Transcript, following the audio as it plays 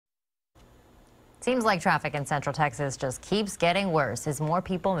Seems like traffic in Central Texas just keeps getting worse as more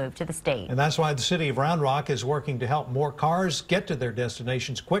people move to the state. And that's why the city of Round Rock is working to help more cars get to their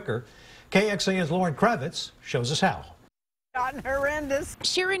destinations quicker. KXAN's Lauren Kravitz shows us how. Gotten horrendous.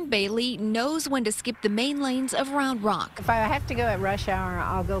 Sharon Bailey knows when to skip the main lanes of Round Rock. If I have to go at rush hour,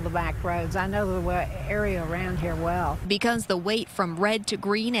 I'll go the back roads. I know the area around here well. Because the wait from red to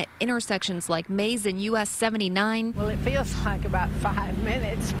green at intersections like Mays and US 79. Well, it feels like about 5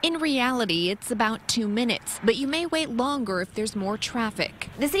 minutes. In reality, it's about 2 minutes, but you may wait longer if there's more traffic.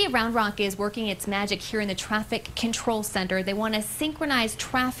 The city of Round Rock is working its magic here in the Traffic Control Center. They want to synchronize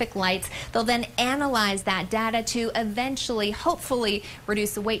traffic lights. They'll then analyze that data to eventually, hopefully,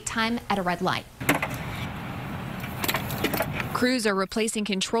 reduce the wait time at a red light. Crews are replacing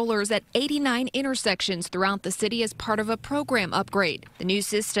controllers at 89 intersections throughout the city as part of a program upgrade. The new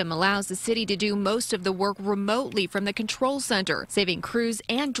system allows the city to do most of the work remotely from the control center, saving crews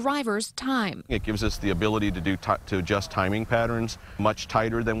and drivers time. It gives us the ability to adjust timing patterns much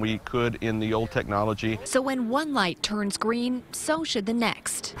tighter than we could in the old technology. So when one light turns green, so should the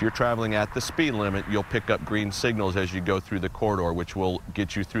next. If you're traveling at the speed limit, you'll pick up green signals as you go through the corridor, which will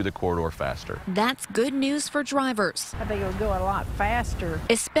get you through the corridor faster. That's good news for drivers. I think it'll go a lot faster.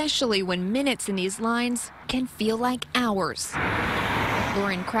 Especially when minutes in these lines can feel like hours.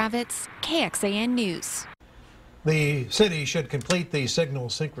 Lauren Kravitz, KXAN News. The city should complete the signal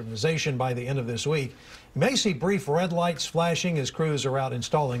synchronization by the end of this week. You may see brief red lights flashing as crews are out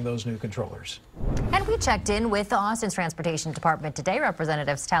installing those new controllers. And we checked in with Austin's Transportation Department today.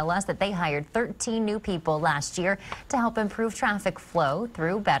 Representatives tell us that they hired 13 new people last year to help improve traffic flow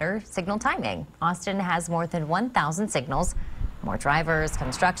through better signal timing. Austin has more than 1,000 signals. More drivers,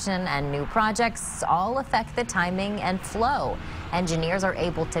 construction, and new projects all affect the timing and flow. Engineers are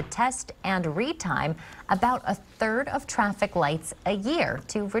able to test and retime about a third of traffic lights a year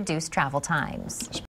to reduce travel times.